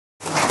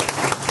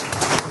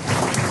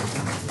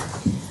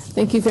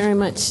Thank you very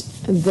much.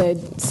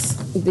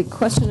 The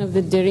question of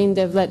the derin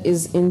devlet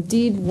is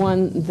indeed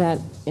one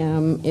that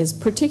is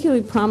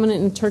particularly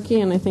prominent in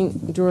Turkey, and I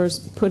think George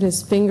put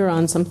his finger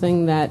on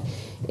something that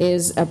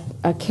is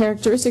a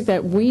characteristic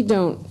that we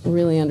don't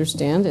really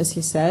understand, as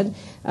he said,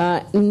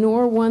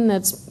 nor one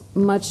that's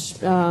much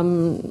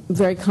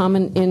very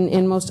common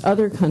in most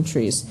other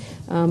countries.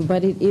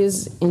 But it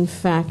is, in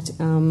fact,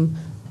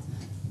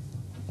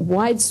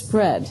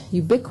 widespread,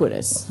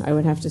 ubiquitous, I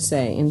would have to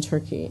say, in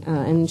Turkey,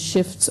 and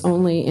shifts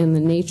only in the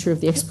nature of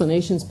the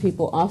explanations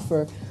people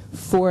offer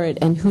for it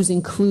and who's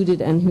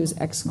included and who's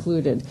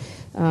excluded,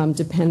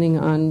 depending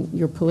on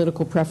your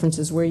political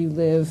preferences, where you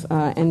live,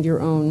 and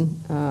your own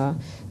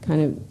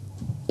kind of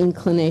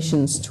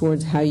inclinations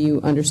towards how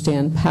you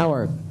understand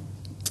power.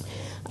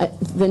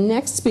 The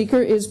next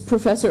speaker is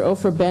Professor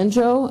Ofra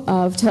Bengio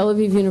of Tel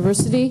Aviv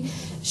University.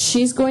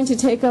 She's going to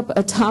take up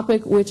a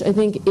topic which I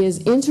think is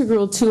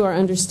integral to our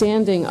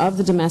understanding of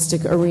the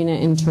domestic arena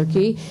in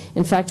Turkey.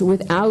 In fact,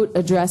 without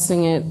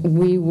addressing it,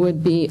 we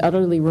would be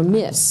utterly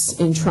remiss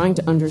in trying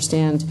to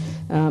understand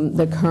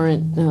the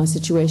current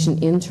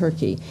situation in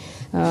Turkey.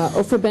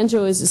 Ofra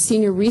Bengio is a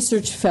senior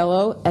research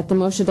fellow at the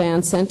Moshe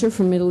Dayan Center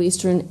for Middle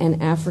Eastern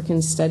and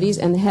African Studies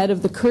and the head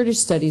of the Kurdish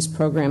Studies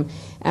program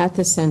at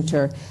the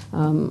center.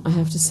 I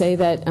have to say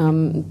that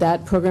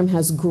that program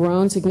has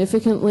grown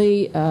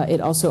significantly.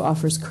 It also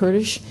offers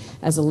Kurdish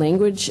as a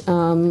language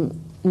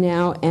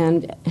now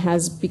and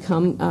has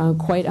become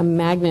quite a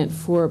magnet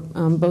for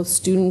both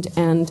student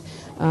and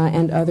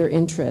other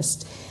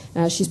interest.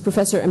 She's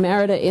Professor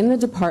Emerita in the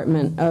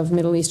Department of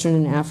Middle Eastern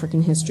and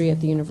African History at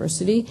the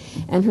university,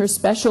 and her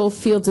special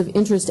fields of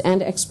interest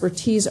and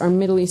expertise are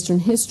Middle Eastern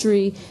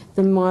history,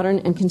 the modern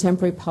and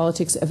contemporary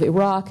politics of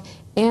Iraq,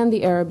 and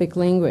the Arabic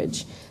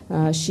language.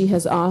 She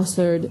has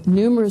authored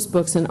numerous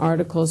books and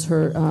articles.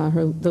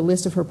 The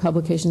list of her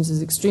publications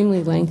is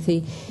extremely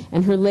lengthy,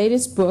 and her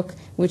latest book,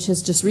 which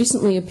has just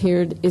recently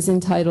appeared, is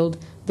entitled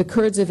The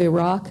Kurds of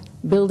Iraq,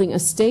 Building a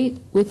State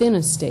Within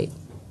a State.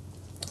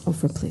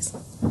 Ofra, please.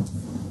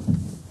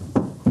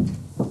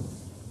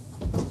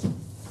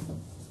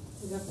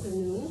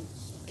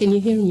 Can you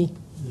hear me?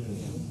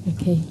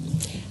 Okay.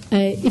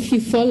 If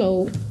you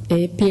follow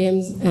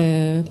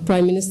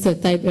Prime Minister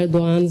Tayyip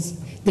Erdogan's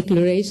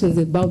declarations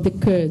about the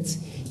Kurds,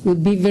 you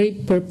would be very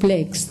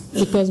perplexed,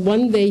 because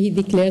one day he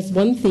declares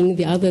one thing,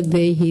 the other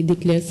day he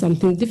declares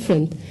something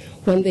different.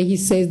 One day he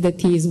says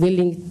that he is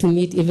willing to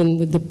meet even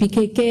with the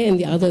PKK, and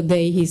the other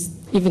day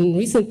even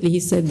recently he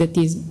said that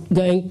he's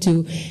going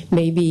to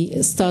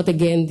maybe start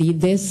again the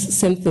death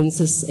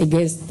sentences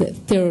against the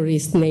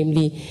terrorists,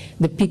 namely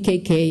the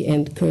PKK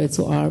and Kurds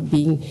who are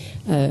being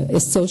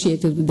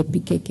associated with the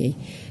PKK.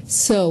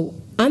 So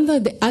under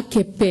the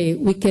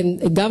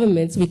AKP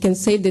governments, we can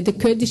say that the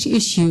Kurdish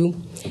issue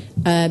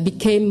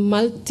became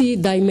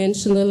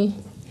multi-dimensional,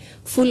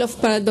 full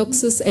of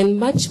paradoxes, and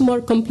much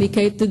more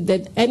complicated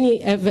than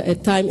any ever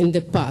time in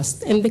the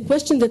past. And the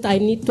question that I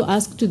need to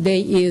ask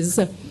today is,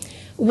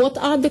 what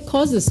are the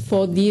causes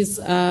for these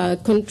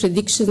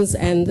contradictions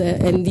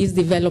and these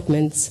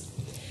developments?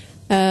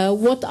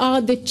 What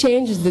are the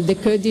changes that the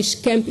Kurdish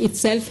camp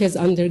itself has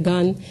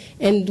undergone,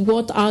 and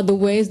what are the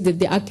ways that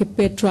the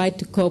AKP tried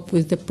to cope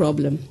with the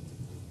problem?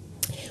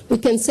 We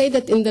can say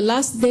that in the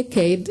last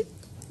decade,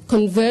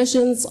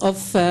 conversions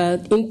of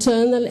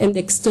internal and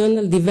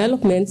external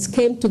developments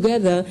came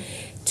together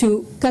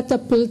to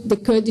catapult the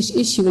Kurdish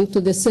issue into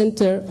the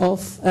center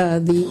of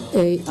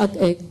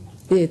the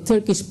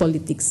Turkish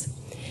politics.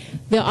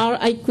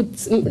 I could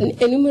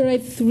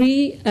enumerate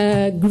three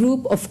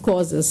groups of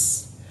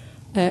causes,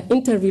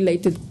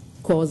 interrelated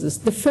causes.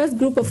 The first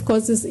group of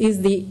causes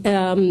is the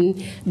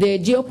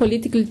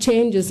geopolitical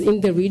changes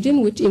in the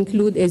region, which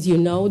include, as you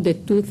know, the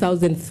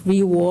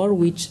 2003 war,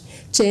 which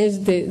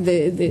changed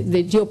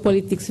the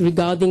geopolitics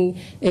regarding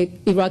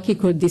Iraqi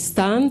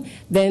Kurdistan,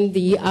 then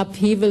the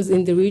upheavals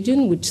in the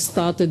region, which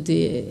started,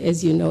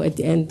 as you know, at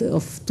the end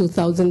of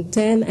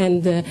 2010,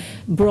 and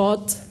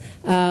brought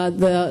down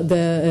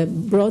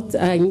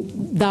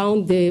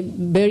the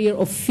barrier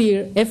of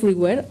fear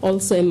everywhere,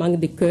 also among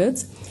the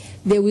Kurds.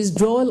 The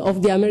withdrawal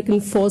of the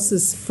American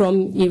forces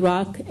from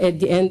Iraq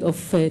at the end of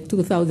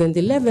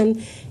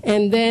 2011,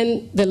 and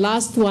then the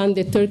last one,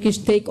 the Turkish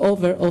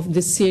takeover of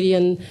the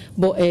Syrian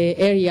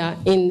area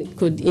in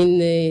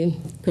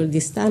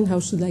Kurdistan,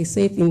 how should I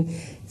say it, in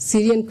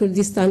Syrian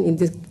Kurdistan, in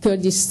the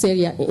Kurdish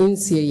Syria, in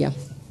Syria.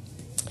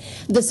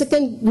 The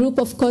second group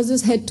of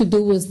causes had to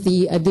do with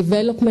the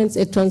developments,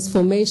 a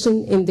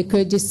transformation in the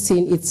Kurdish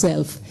scene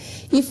itself.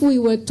 If we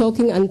were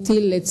talking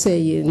until, let's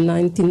say,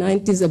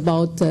 1990s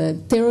about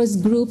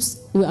terrorist groups,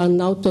 we are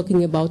now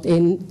talking about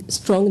a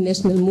strong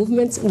national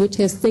movement which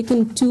has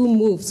taken two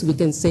moves, we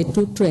can say,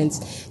 two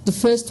trends. The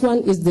first one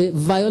is the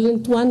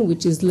violent one,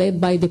 which is led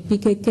by the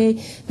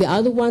PKK. The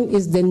other one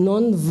is the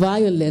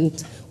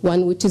non-violent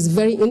one, which is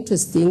very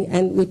interesting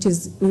and which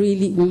is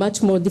really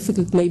much more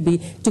difficult maybe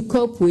to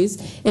cope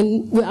with.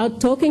 And we are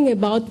talking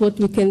about what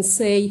we can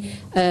say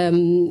a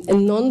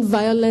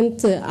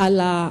non-violent a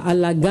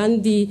la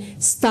Gandhi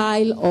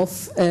style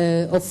of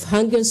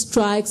hunger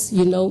strikes.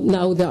 You know,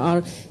 now there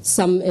are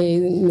some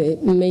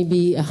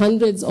maybe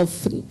hundreds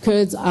of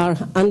Kurds are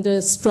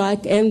under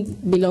strike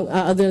and belong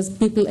other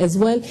people as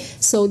well.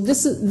 So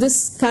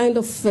this kind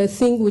of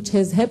thing which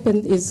has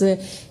happened is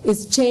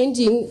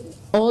changing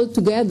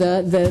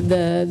altogether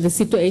the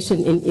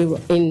situation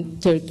in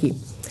Turkey.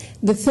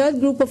 The third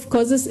group of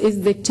causes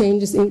is the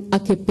changes in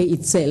AKP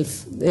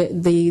itself,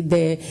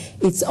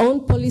 its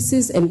own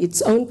policies and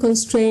its own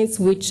constraints,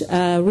 which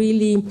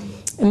really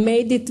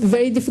made it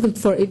very difficult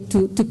for it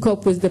to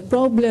cope with the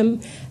problem.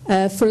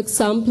 For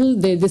example,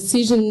 the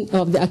decision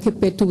of the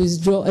AKP to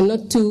withdraw and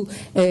not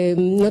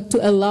to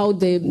allow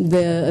the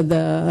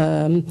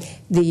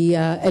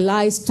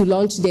allies to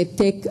launch the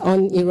attack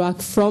on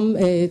Iraq from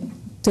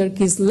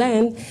Turkey's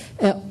land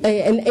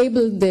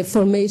enabled the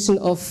formation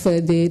of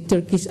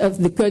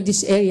the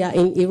Kurdish area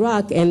in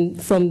Iraq,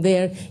 and from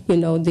there, you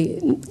know,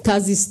 the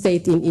Qazi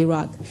state in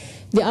Iraq.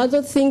 The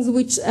other things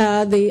which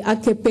the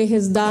AKP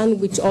has done,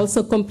 which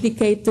also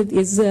complicated,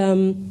 is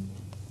the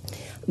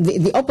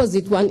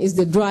opposite one is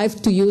the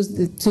drive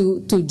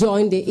to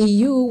join the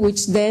EU,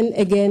 which then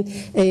again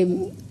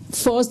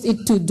forced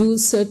it to do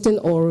certain,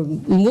 or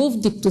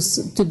moved it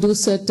to do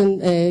certain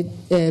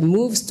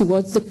moves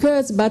towards the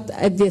Kurds, but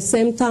at the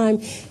same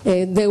time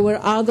there were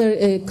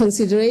other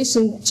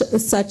considerations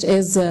such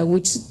as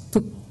which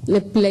took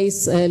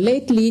place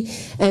lately,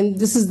 and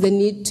this is the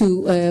need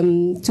to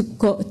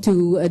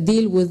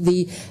deal with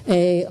the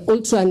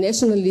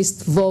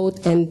ultra-nationalist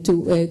vote and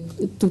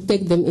to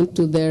take them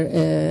into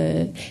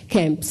their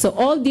camp. So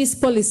all these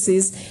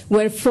policies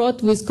were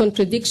fraught with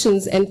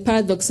contradictions and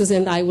paradoxes,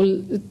 and I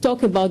will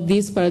talk about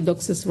these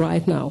paradoxes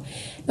right now.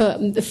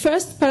 The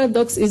first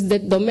paradox is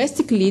that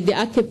domestically the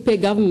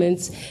AKP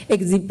governments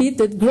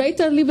exhibited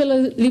greater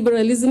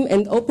liberalism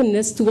and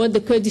openness toward the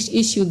Kurdish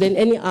issue than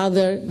any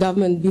other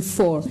government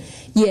before.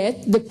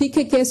 Yet the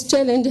PKK's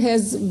challenge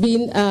has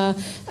been,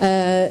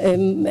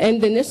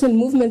 and the national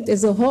movement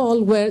as a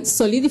whole, were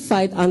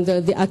solidified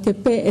under the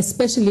AKP,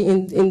 especially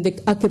in the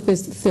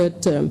AKP's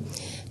third term.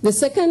 The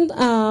second,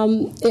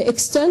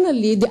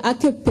 externally, the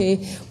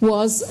AKP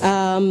was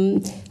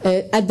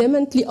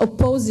adamantly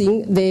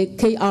opposing the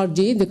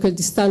KRG, the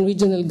Kurdistan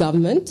Regional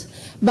Government,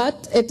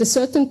 but at a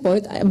certain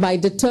point, by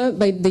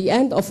the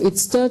end of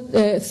its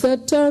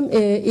third term,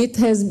 it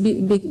has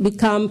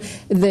become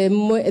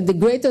the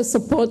greater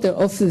supporter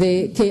of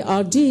the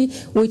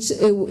KRG, which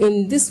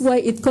in this way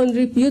it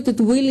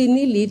contributed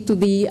willy-nilly to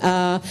the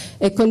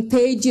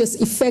contagious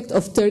effect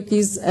of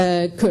Turkey's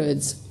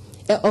Kurds.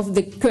 Of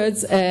the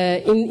Kurds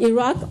in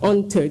Iraq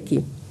on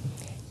Turkey.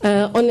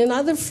 On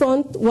another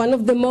front, one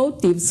of the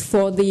motives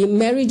for the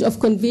marriage of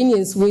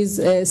convenience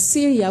with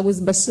Syria,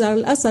 with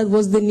Bashar al-Assad,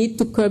 was the need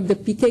to curb the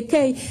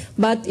PKK,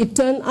 but it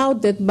turned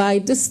out that by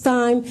this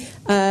time,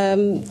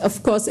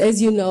 of course,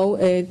 as you know,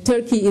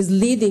 Turkey is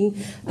leading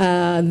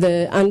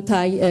the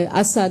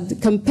anti-Assad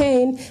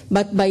campaign,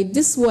 but by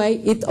this way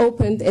it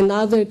opened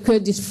another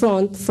Kurdish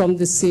front from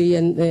the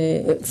Syrian,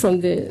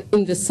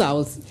 in the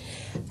south.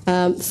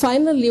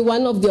 Finally,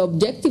 one of the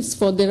objectives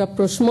for the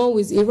rapprochement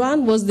with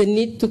Iran was the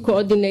need to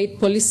coordinate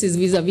policies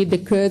vis-à-vis the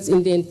Kurds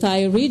in the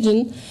entire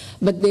region,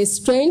 but the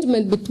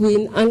estrangement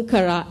between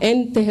Ankara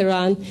and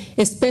Tehran,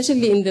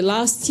 especially in the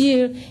last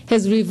year,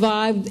 has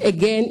revived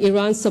again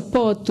Iran's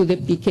support to the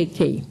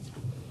PKK.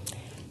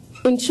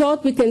 In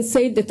short, we can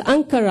say that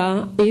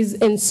Ankara is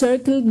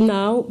encircled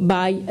now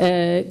by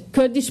a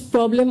Kurdish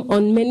problem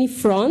on many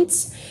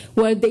fronts,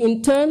 where the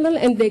internal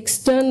and the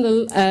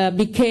external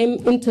became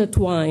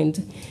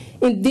intertwined.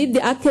 Indeed, the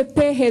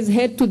AKP has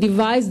had to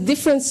devise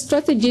different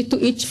strategy to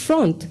each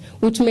front,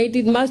 which made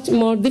it much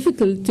more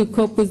difficult to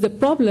cope with the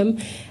problem.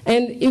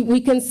 And we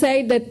can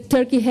say that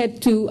Turkey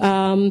had to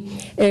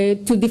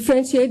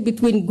differentiate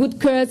between good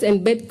Kurds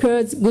and bad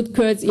Kurds, good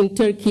Kurds in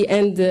Turkey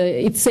and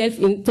itself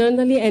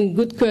internally, and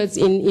good Kurds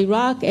in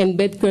Iraq and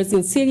bad Kurds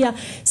in Syria.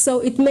 So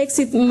it makes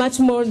it much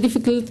more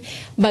difficult.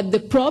 But the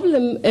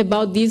problem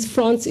about these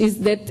fronts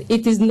is that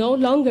it is no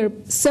longer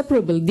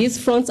separable.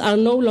 These fronts are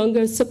no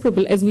longer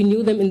separable as we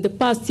knew them in the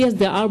past. Yes,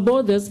 there are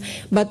borders,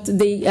 but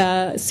the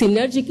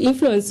synergic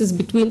influences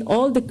between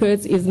all the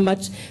Kurds is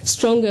much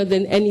stronger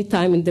than any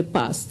time in the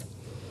past.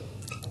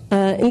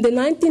 In the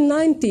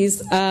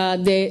 1990s,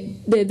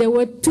 there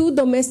were two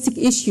domestic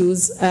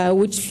issues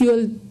which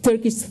fueled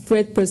Turkish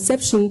threat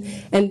perception,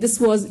 and this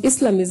was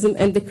Islamism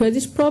and the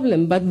Kurdish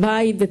problem. But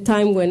by the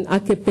time when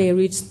AKP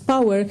reached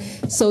power,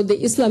 so the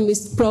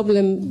Islamist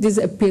problem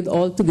disappeared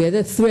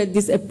altogether, threat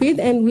disappeared,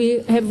 and we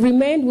have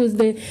remained with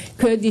the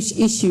Kurdish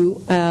issue.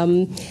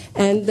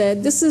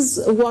 This is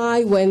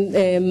why when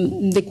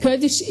the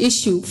Kurdish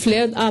issue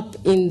flared up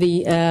in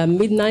the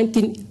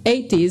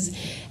mid-1980s,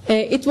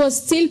 it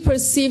was still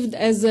perceived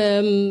as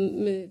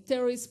a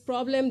terrorist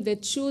problem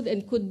that should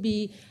and could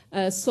be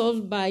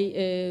solved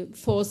by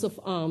force of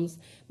arms.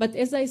 But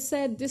as I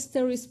said, this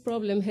terrorist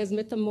problem has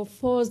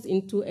metamorphosed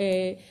into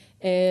a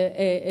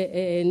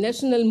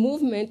national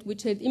movement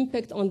which had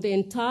impact on the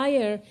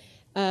entire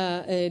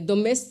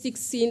domestic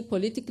scene,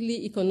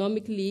 politically,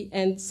 economically,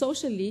 and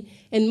socially.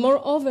 And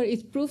moreover,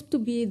 it proved to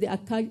be the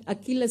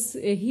Achilles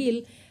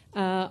heel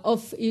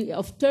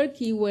of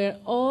Turkey, where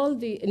all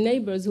the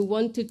neighbors who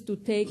wanted to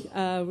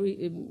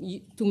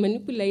to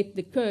manipulate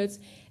the Kurds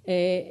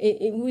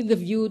with the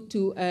view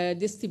to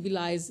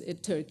destabilize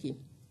Turkey.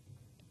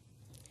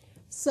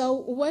 So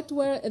what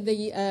were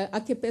the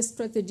AKP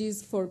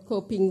strategies for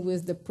coping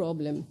with the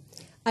problem?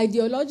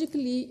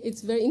 Ideologically,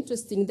 it's very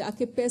interesting. The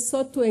AKP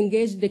sought to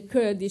engage the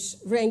Kurdish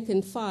rank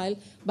and file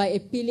by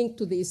appealing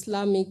to the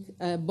Islamic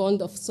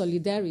bond of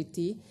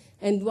solidarity.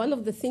 And one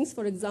of the things,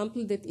 for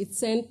example, that it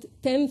sent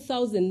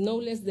 10,000, no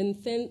less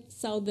than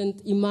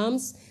 10,000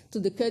 imams to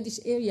the Kurdish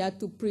area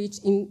to preach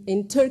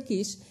in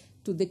Turkish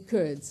to the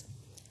Kurds.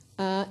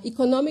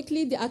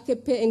 Economically, the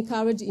AKP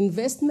encouraged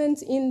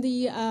investment in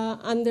the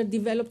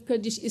underdeveloped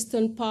Kurdish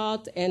eastern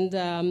part and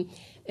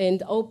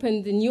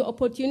opened new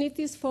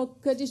opportunities for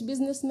Kurdish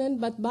businessmen.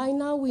 But by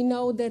now we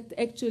know that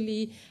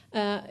actually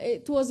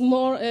it was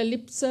more a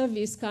lip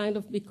service kind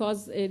of,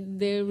 because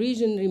the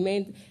region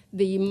remained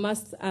the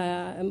most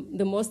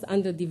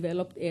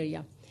underdeveloped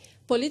area.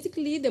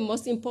 Politically, the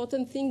most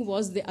important thing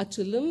was the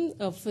açılım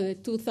of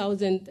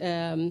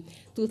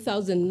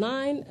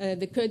 2009,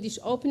 the Kurdish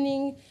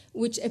opening,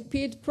 which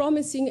appeared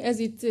promising as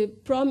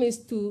it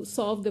promised to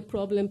solve the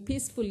problem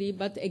peacefully.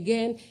 But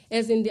again,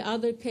 as in the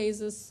other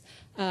cases,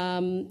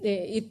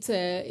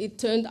 it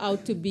turned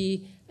out to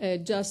be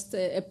just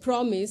a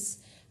promise.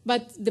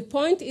 But the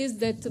point is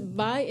that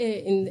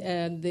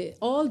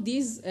all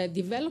these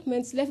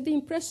developments left the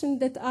impression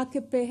that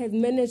AKP had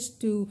managed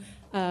to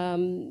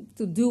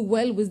do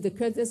well with the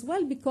Kurds as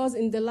well, because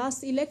in the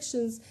last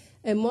elections,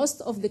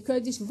 most of the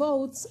Kurdish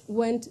votes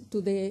went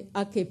to the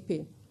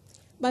AKP.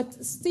 But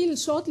still,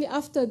 shortly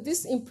after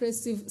this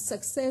impressive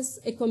success,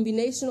 a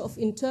combination of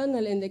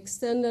internal and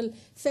external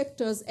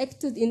factors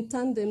acted in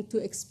tandem to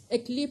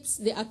eclipse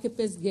the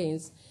AKP's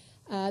gains.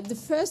 The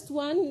first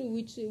one,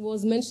 which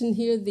was mentioned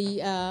here,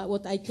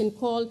 what I can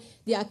call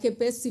the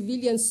AKP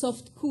civilian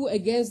soft coup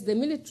against the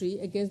military,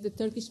 against the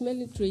Turkish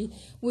military,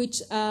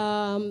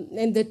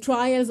 and the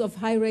trials of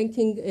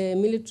high-ranking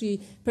military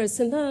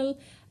personnel,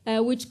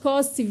 which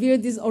caused severe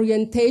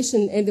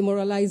disorientation and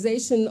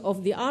demoralization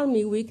of the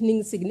army,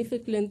 weakening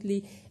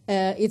significantly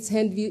its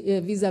hand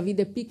vis-à-vis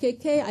the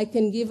PKK. I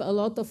can give a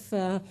lot of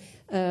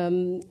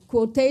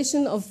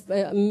quotation of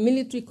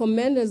military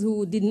commanders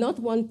who did not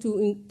want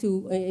to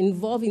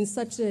involve in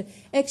such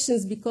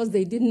actions because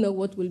they didn't know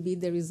what will be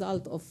the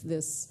result of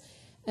this.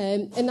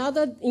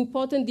 Another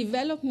important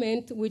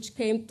development which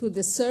came to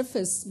the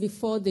surface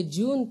before the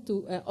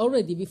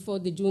already before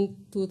the June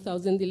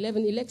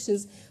 2011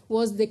 elections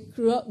was the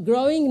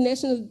growing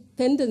national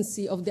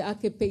tendency of the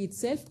AKP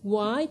itself.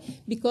 Why?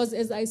 Because,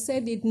 as I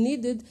said, it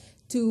needed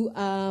to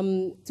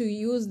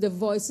use the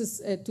voices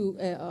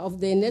of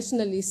the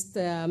nationalist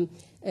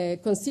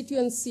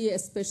constituency,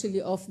 especially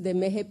of the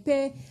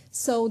MHP,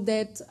 so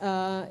that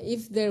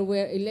if there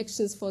were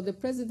elections for the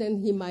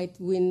president, he might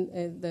win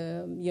in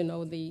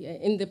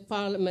the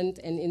parliament,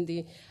 and in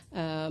the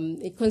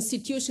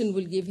constitution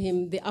will give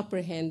him the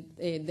upper hand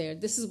there.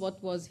 This is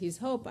what was his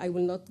hope. I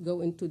will not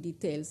go into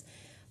details.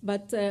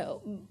 But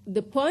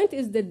the point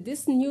is that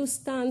this new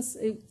stance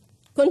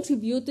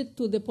contributed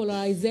to the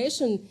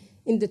polarization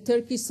in the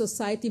Turkish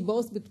society,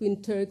 both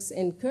between Turks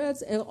and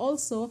Kurds, and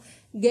also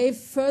gave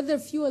further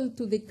fuel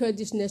to the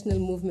Kurdish national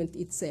movement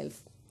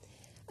itself.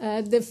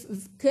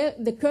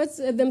 The Kurds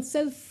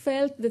themselves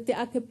felt that the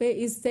AKP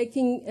is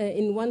taking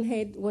in one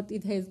hand what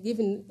it has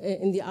given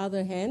in the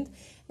other hand.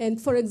 And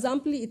for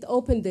example, it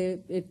opened a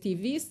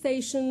TV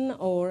station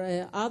or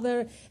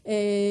other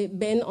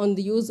ban on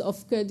the use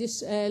of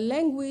Kurdish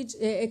language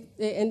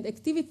and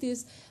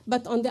activities.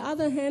 But on the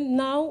other hand,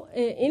 now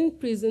in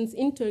prisons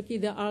in Turkey,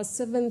 there are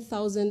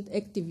 7,000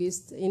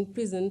 activists in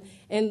prison,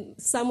 and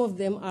some of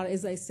them are,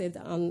 as I said,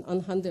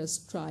 on hunger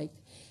strike.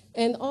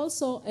 And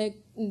also,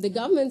 the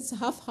government's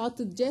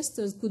half-hearted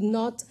gestures could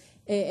not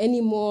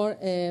anymore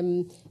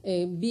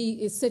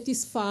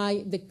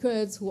satisfy the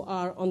Kurds who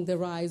are on the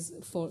rise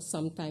for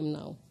some time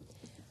now.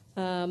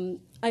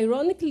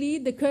 Ironically,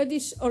 the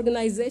Kurdish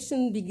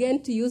organization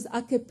began to use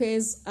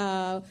AKP's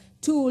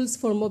tools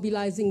for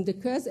mobilizing the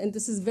Kurds, and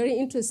this is very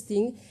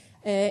interesting.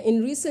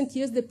 In recent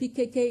years, the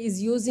PKK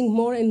is using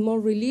more and more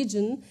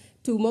religion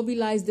to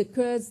mobilize the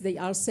Kurds. They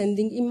are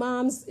sending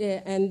imams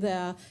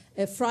and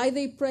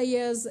Friday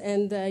prayers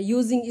and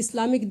using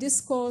Islamic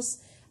discourse.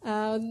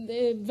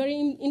 A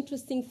very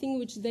interesting thing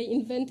which they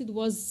invented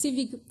was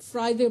civic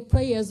Friday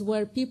prayers,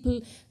 where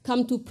people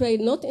come to pray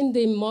not in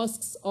the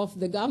mosques of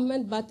the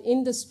government but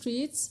in the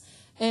streets.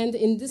 And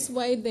in this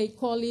way, they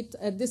call it,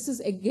 this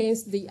is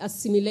against the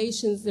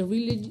assimilations, the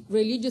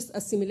religious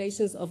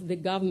assimilations of the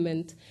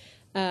government.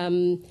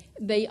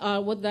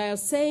 What they are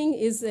saying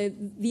is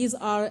these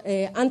are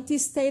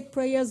anti-state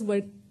prayers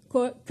where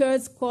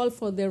Kurds call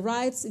for their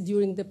rights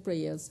during the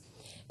prayers.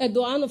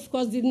 Erdogan, of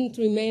course, didn't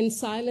remain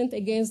silent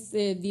against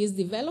these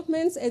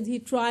developments, and he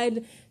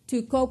tried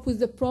to cope with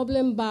the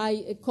problem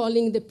by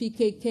calling the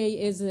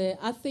PKK as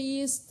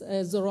atheists,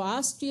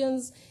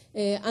 Zoroastrians,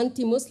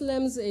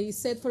 anti-Muslims. He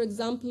said, for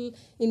example,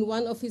 in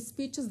one of his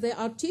speeches, they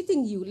are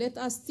cheating you, let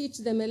us teach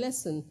them a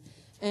lesson.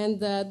 And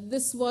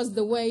this was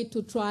the way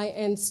to try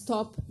and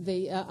stop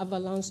the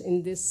avalanche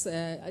in this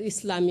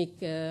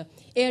Islamic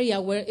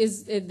area, where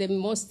is the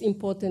most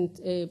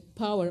important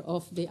power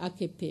of the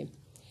AKP.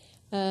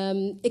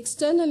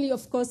 Externally,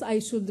 of course, I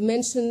should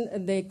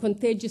mention the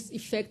contagious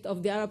effect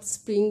of the Arab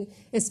Spring,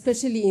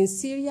 especially in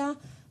Syria,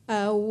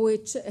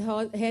 which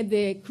had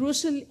a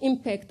crucial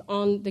impact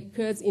on the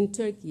Kurds in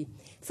Turkey.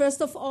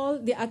 First of all,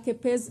 the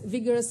AKP's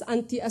vigorous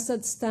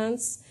anti-Assad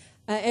stance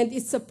and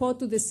its support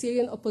to the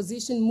Syrian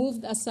opposition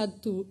moved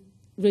Assad to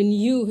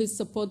renew his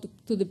support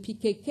to the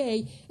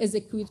PKK as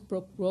a quid pro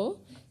quo.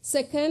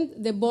 Second,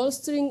 the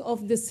bolstering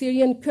of the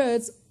Syrian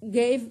Kurds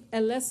gave a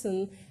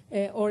lesson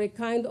or a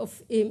kind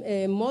of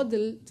a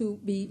model to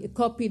be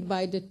copied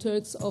by the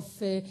Turks of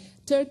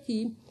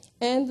Turkey.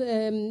 And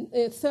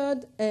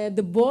third,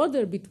 the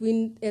border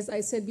between, as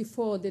I said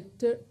before, the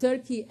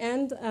Turkey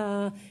and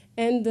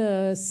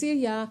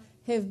Syria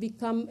has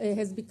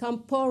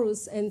become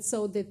porous, and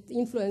so that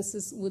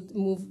influences would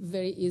move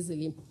very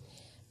easily.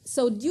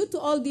 So due to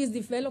all these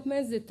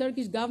developments, the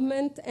Turkish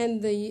government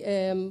and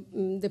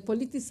the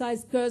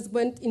politicized Kurds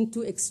went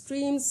into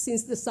extremes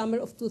since the summer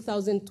of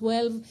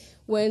 2012,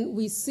 when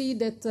we see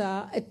that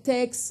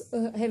attacks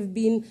have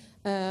been,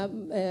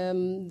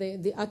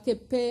 the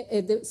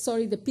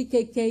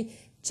PKK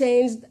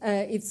changed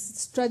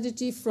its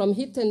strategy from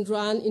hit and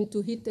run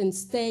into hit and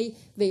stay.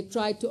 They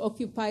tried to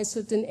occupy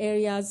certain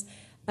areas.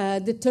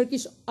 The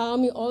Turkish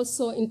army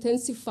also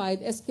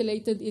intensified,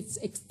 escalated its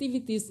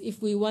activities.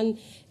 If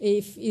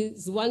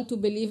is one to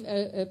believe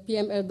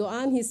PM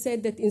Erdogan, he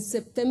said that in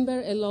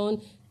September alone,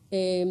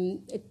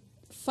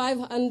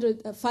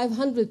 500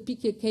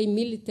 PKK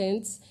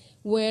militants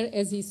were,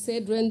 as he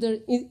said,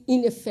 rendered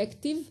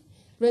ineffective.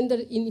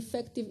 Rendered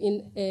ineffective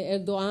in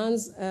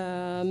Erdogan's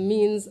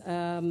means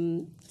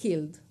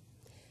killed.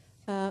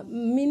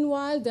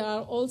 Meanwhile, there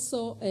are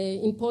also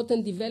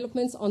important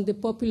developments on the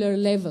popular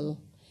level.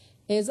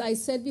 As I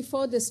said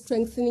before, the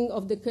strengthening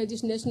of the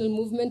Kurdish national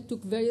movement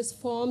took various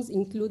forms,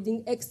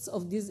 including acts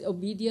of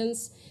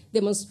disobedience,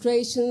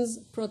 demonstrations,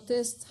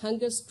 protests,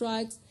 hunger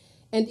strikes,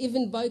 and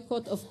even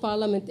boycott of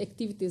parliament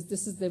activities.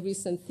 This is the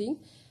recent thing.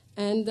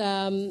 And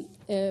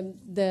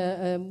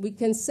we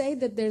can say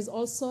that there's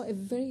also a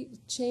very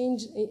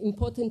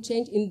important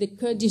change in the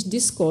Kurdish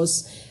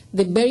discourse.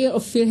 The barrier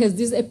of fear has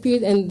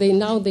disappeared, and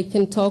now they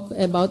can talk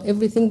about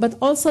everything. But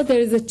also there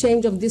is a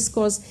change of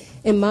discourse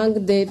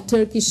among the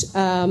Turkish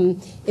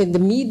in the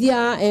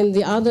media and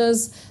the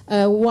others.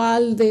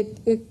 While the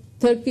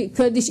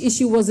Kurdish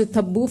issue was a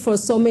taboo for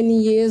so many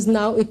years,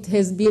 now it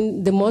has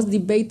been the most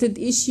debated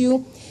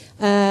issue.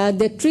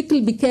 The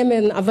trickle became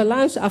an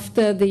avalanche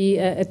after the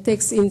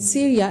attacks in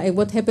Syria and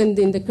what happened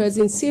in the Kurds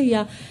in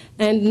Syria.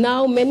 And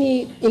now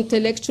many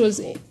intellectuals,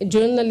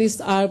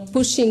 journalists are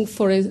pushing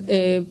for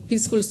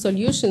peaceful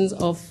solutions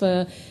of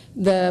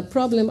the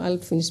problem. I'll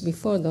finish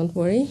before, don't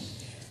worry.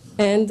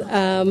 And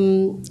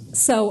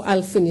so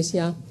I'll finish,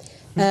 yeah.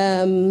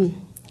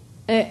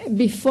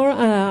 Before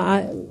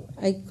I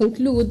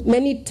conclude,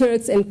 many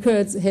Turks and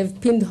Kurds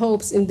have pinned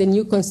hopes in the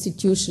new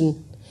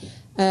constitution,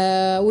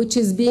 which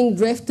is being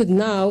drafted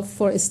now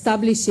for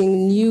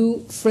establishing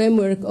new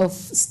framework of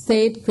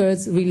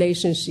state-Kurds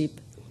relationship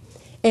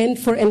and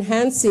for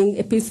enhancing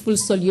a peaceful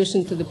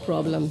solution to the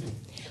problem.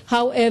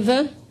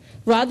 However,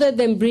 rather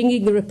than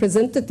bringing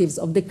representatives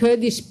of the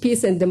Kurdish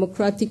Peace and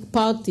Democratic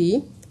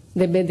Party,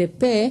 the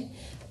BDP,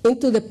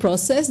 into the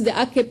process, the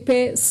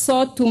AKP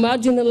sought to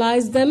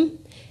marginalize them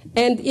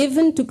and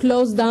even to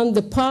close down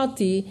the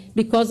party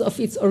because of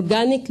its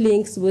organic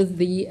links with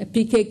the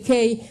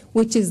PKK,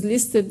 which is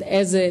listed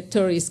as a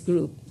terrorist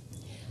group.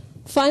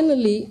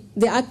 Finally,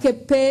 the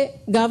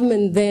AKP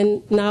government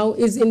then now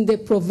is in the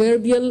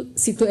proverbial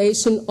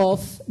situation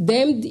of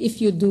damned if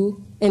you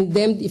do and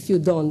damned if you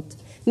don't.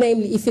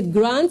 Namely, if it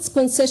grants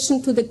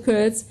concession to the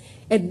Kurds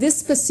at this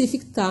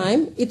specific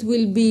time, it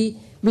will be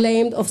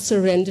blamed of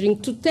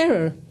surrendering to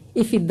terror.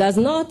 If it does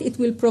not, it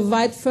will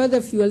provide further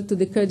fuel to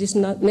the Kurdish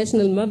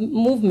national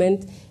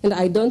movement, and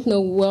I don't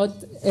know what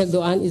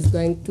Erdogan is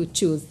going to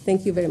choose.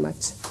 Thank you very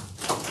much.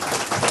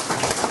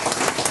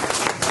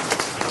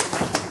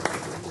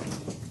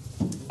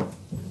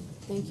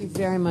 you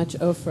very much,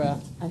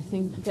 Ofra. I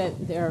think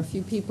that there are a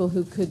few people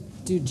who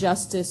could do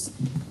justice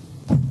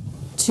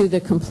to the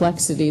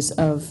complexities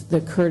of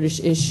the Kurdish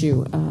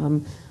issue.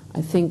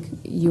 I think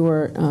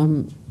your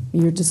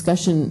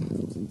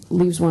discussion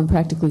leaves one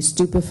practically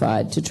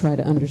stupefied to try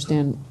to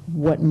understand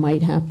what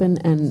might happen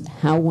and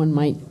how one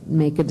might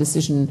make a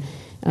decision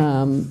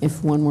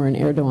if one were in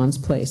Erdogan's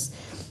place.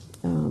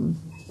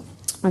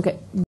 Okay.